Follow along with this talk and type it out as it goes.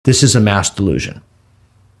This is a mass delusion.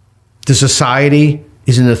 The society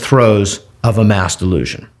is in the throes of a mass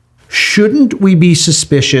delusion. Shouldn't we be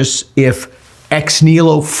suspicious if ex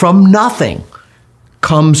nihilo, from nothing,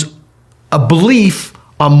 comes a belief,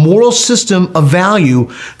 a moral system of value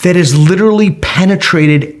that has literally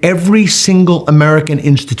penetrated every single American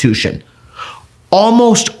institution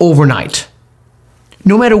almost overnight?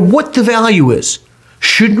 No matter what the value is,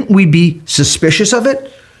 shouldn't we be suspicious of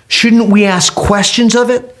it? Shouldn't we ask questions of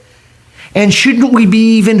it? And shouldn't we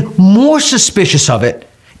be even more suspicious of it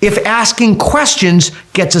if asking questions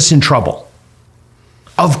gets us in trouble?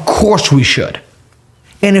 Of course we should.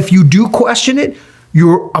 And if you do question it,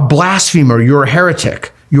 you're a blasphemer, you're a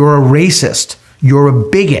heretic, you're a racist, you're a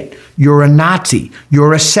bigot, you're a Nazi,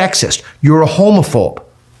 you're a sexist, you're a homophobe.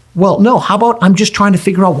 Well, no, how about I'm just trying to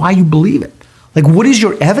figure out why you believe it? Like, what is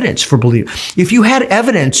your evidence for believing? If you had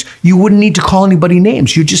evidence, you wouldn't need to call anybody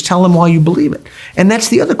names. You just tell them why you believe it. And that's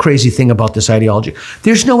the other crazy thing about this ideology.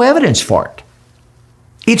 There's no evidence for it.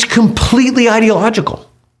 It's completely ideological.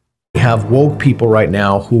 We have woke people right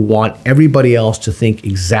now who want everybody else to think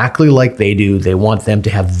exactly like they do. They want them to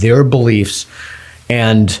have their beliefs.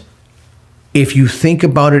 And if you think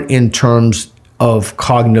about it in terms of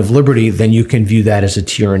cognitive liberty, then you can view that as a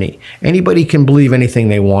tyranny. Anybody can believe anything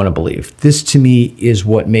they want to believe. This, to me, is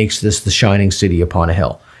what makes this the shining city upon a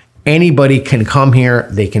hill. Anybody can come here,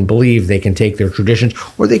 they can believe, they can take their traditions,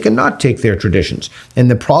 or they can not take their traditions. And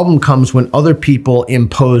the problem comes when other people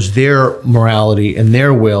impose their morality and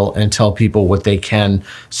their will and tell people what they can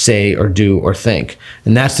say or do or think.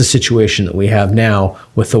 And that's the situation that we have now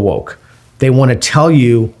with the woke. They want to tell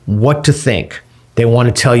you what to think. They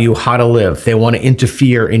want to tell you how to live. They want to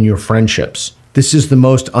interfere in your friendships. This is the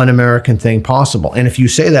most un-American thing possible. And if you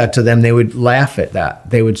say that to them, they would laugh at that.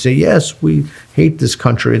 They would say, yes, we hate this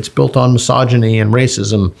country. It's built on misogyny and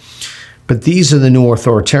racism. But these are the new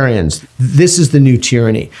authoritarians. This is the new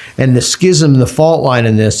tyranny. And the schism, the fault line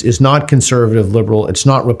in this is not conservative, liberal. It's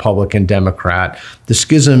not Republican, Democrat. The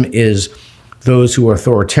schism is those who are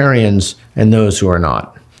authoritarians and those who are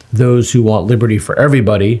not. Those who want liberty for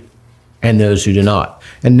everybody and those who do not.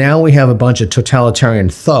 And now we have a bunch of totalitarian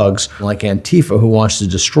thugs like Antifa who wants to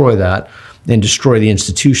destroy that and destroy the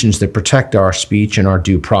institutions that protect our speech and our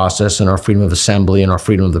due process and our freedom of assembly and our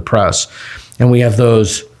freedom of the press. And we have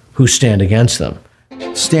those who stand against them.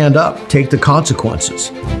 Stand up, take the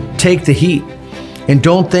consequences, take the heat, and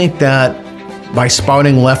don't think that by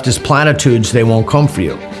spouting leftist platitudes, they won't come for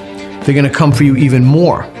you. They're gonna come for you even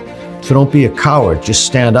more. So don't be a coward, just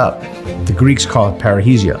stand up. The Greeks call it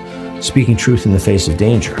Parrhesia, speaking truth in the face of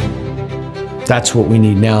danger. That's what we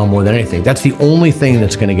need now more than anything. That's the only thing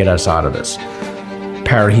that's going to get us out of this.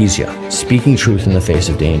 Parrhesia, speaking truth in the face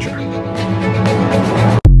of danger.